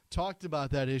he talked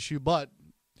about that issue, but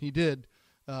he did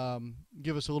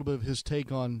give us a little bit of his take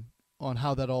on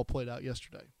how that all played out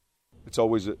yesterday. It's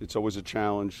always a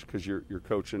challenge because you're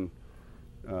coaching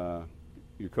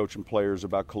players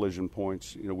about collision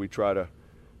points. We try to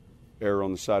err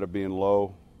on the side of being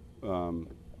low,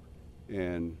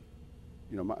 and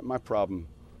my problem.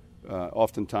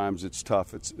 Oftentimes it's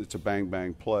tough. It's a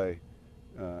bang play,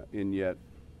 and yet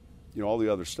all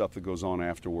the other stuff that goes on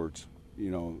afterwards.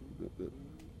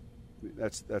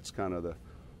 That's kind of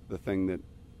the thing that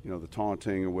the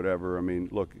taunting or whatever. I mean,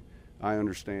 look. I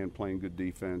understand playing good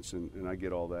defense, and I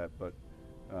get all that, but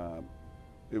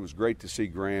it was great to see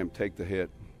Graham take the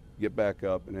hit, get back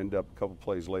up, and end up a couple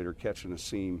plays later catching a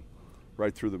seam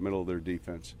right through the middle of their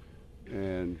defense.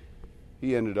 And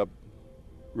he ended up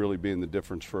really being the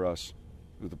difference for us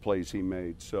with the plays he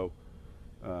made. So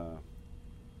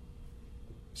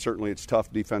certainly it's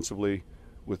tough defensively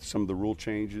with some of the rule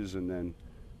changes, and then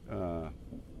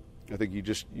I think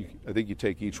you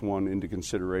take each one into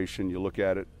consideration. You look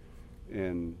at it,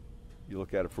 and you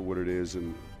look at it for what it is,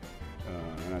 and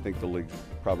I think the league's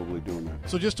probably doing that.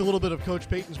 So just a little bit of Coach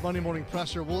Payton's Monday morning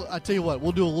presser. I tell you what,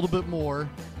 we'll do a little bit more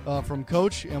from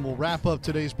Coach, and we'll wrap up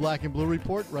today's Black and Blue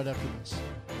Report right after this.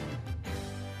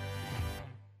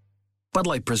 Bud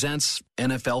Light presents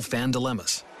NFL Fan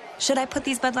Dilemmas. Should I put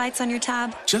these Bud Lights on your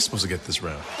tab? Just supposed to get this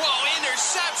round. Whoa,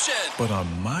 interception! But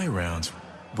on my rounds,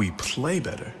 we play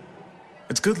better.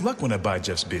 It's good luck when I buy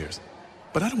Jeff's beers.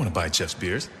 But I don't want to buy Jeff's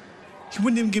beers. He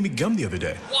wouldn't even give me gum the other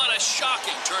day. What a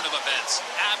shocking turn of events.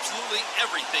 Absolutely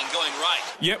everything going right.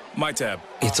 Yep, my tab.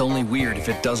 It's only weird if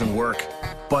it doesn't work.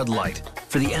 Bud Light.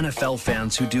 For the NFL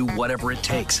fans who do whatever it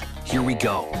takes. Here we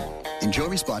go. Enjoy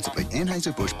responsibly.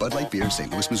 Anheuser-Busch Bud Light Beer,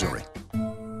 St. Louis, Missouri.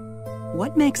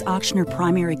 What makes Ochsner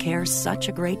Primary Care such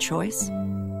a great choice?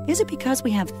 Is it because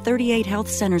we have 38 health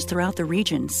centers throughout the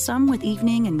region, some with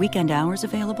evening and weekend hours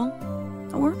available?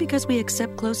 Or because we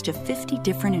accept close to 50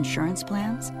 different insurance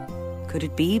plans? Could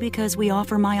it be because we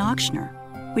offer My Ochsner,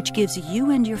 which gives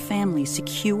you and your family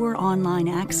secure online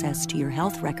access to your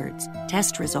health records,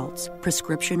 test results,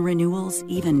 prescription renewals,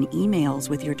 even emails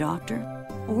with your doctor?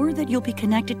 Or that you'll be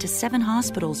connected to 7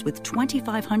 hospitals with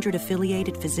 2,500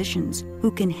 affiliated physicians who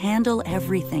can handle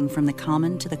everything from the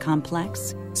common to the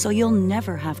complex, so you'll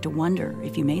never have to wonder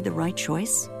if you made the right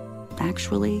choice?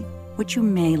 Actually, what you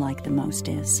may like the most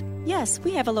is... Yes, we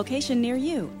have a location near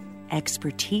you.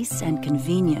 Expertise and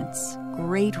convenience.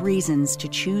 Great reasons to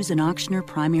choose an Ochsner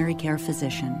Primary Care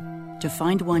physician. To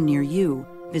find one near you,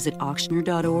 visit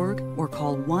Ochsner.org or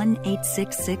call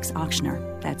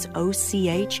 1-866-OCHSNER. That's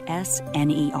OCHSNER.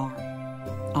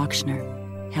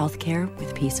 Ochsner. Healthcare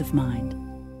with peace of mind.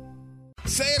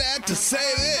 Say that to say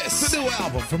this. The new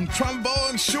album from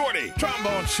Trombone Shorty.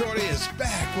 Trombone Shorty is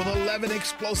back with 11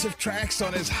 explosive tracks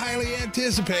on his highly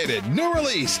anticipated new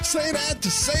release. Say that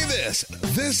to say this.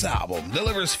 This album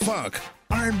delivers funk,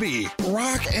 R&B,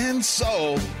 rock, and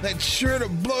soul that's sure to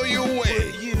blow you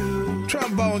away.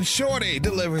 Trombone Shorty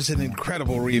delivers an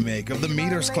incredible remake of the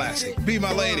Meters classic, Be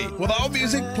My Lady, with all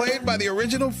music played by the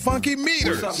original Funky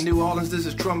Meters. What's up, New Orleans? This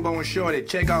is Trombone Shorty.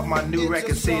 Check out my new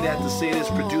record, Say That to Say This,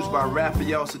 produced by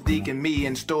Raphael Sadiq and me,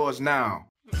 in stores now.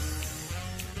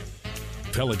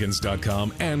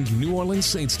 Pelicans.com and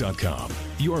NewOrleansSaints.com.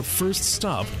 Your first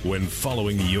stop when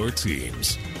following your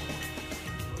teams.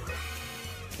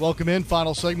 Welcome in.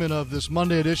 Final segment of this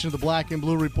Monday edition of the Black and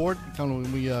Blue Report. Kind of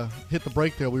when we hit the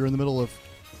break there, we were in the middle of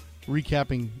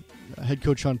recapping head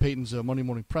coach Sean Payton's Monday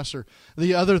morning presser.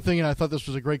 The other thing, and I thought this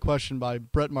was a great question by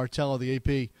Brett Martell of the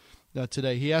AP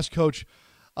today. He asked Coach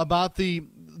about the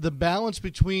balance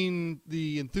between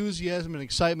the enthusiasm and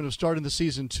excitement of starting the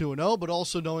season 2-0, but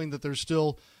also knowing that there's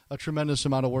still a tremendous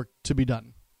amount of work to be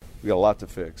done. We got a lot to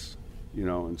fix,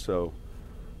 and so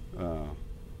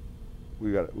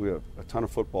we have a ton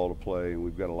of football to play, and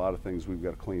we've got a lot of things we've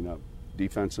got to clean up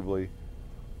defensively,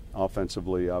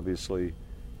 offensively. Obviously,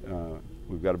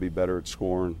 we've got to be better at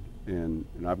scoring, and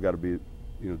I've got to be,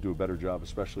 do a better job,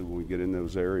 especially when we get in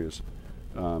those areas.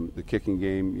 The kicking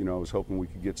game, I was hoping we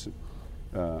could get some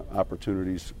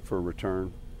opportunities for a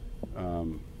return.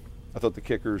 I thought the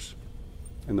kickers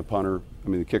and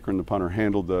the kicker and the punter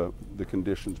handled the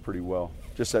conditions pretty well.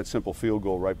 Just that simple field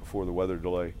goal right before the weather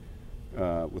delay,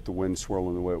 with the wind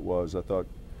swirling the way it was, I thought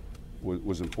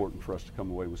was important for us to come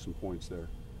away with some points there.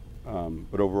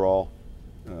 But overall,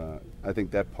 I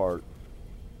think that part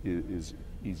is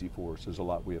easy for us. There's a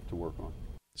lot we have to work on.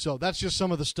 So that's just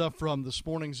some of the stuff from this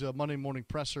morning's Monday morning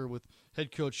presser with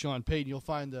head coach Sean Payton. You'll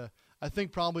find, I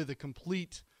think, probably the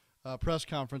complete press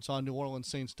conference on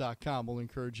NewOrleansSaints.com. We'll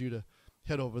encourage you to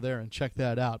head over there and check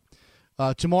that out.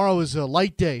 Tomorrow is a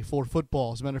light day for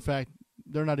football. As a matter of fact,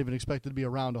 they're not even expected to be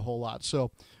around a whole lot.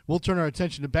 So we'll turn our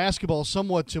attention to basketball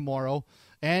somewhat tomorrow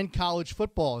and college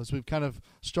football, as we've kind of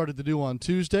started to do on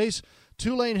Tuesdays.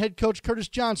 Tulane head coach Curtis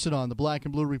Johnson on the Black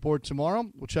and Blue Report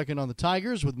tomorrow. We'll check in on the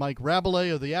Tigers with Mike Rabelais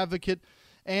of The Advocate.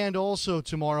 And also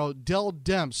tomorrow, Dell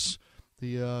Demps,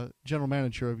 the general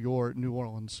manager of your New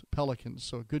Orleans Pelicans.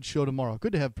 So a good show tomorrow.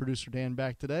 Good to have producer Dan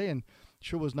back today, and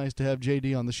sure was nice to have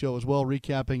JD on the show as well,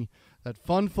 recapping that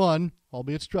fun,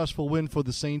 albeit stressful, win for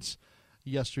the Saints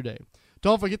yesterday.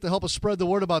 Don't forget to help us spread the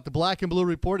word about the Black and Blue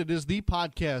Report. It is the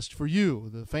podcast for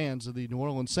you, the fans of the New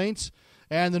Orleans Saints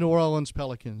and the New Orleans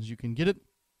Pelicans. You can get it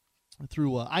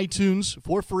through iTunes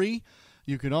for free.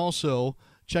 You can also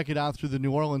check it out through the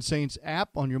New Orleans Saints app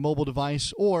on your mobile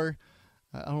device, or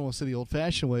I don't want to say the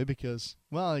old-fashioned way because,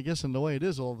 well, I guess in the way it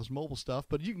is all this mobile stuff,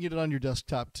 but you can get it on your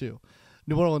desktop too.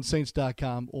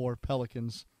 NewOrleansSaints.com or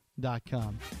Pelicans.com.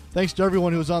 Thanks to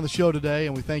everyone who was on the show today,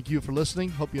 and we thank you for listening.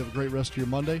 Hope you have a great rest of your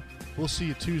Monday. We'll see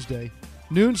you Tuesday,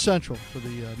 noon Central, for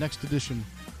the next edition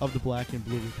of the Black and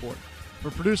Blue Report. For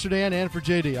producer Dan and for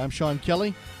JD, I'm Sean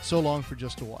Kelly. So long for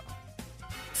just a while.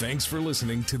 Thanks for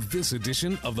listening to this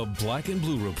edition of the Black and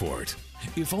Blue Report.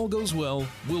 If all goes well,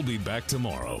 we'll be back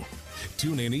tomorrow.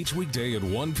 Tune in each weekday at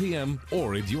 1 p.m.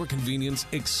 or at your convenience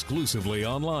exclusively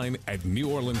online at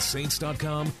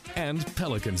NewOrleansSaints.com and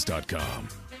Pelicans.com.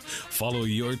 Follow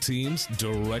your teams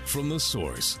direct from the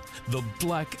source, the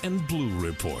Black and Blue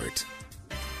Report.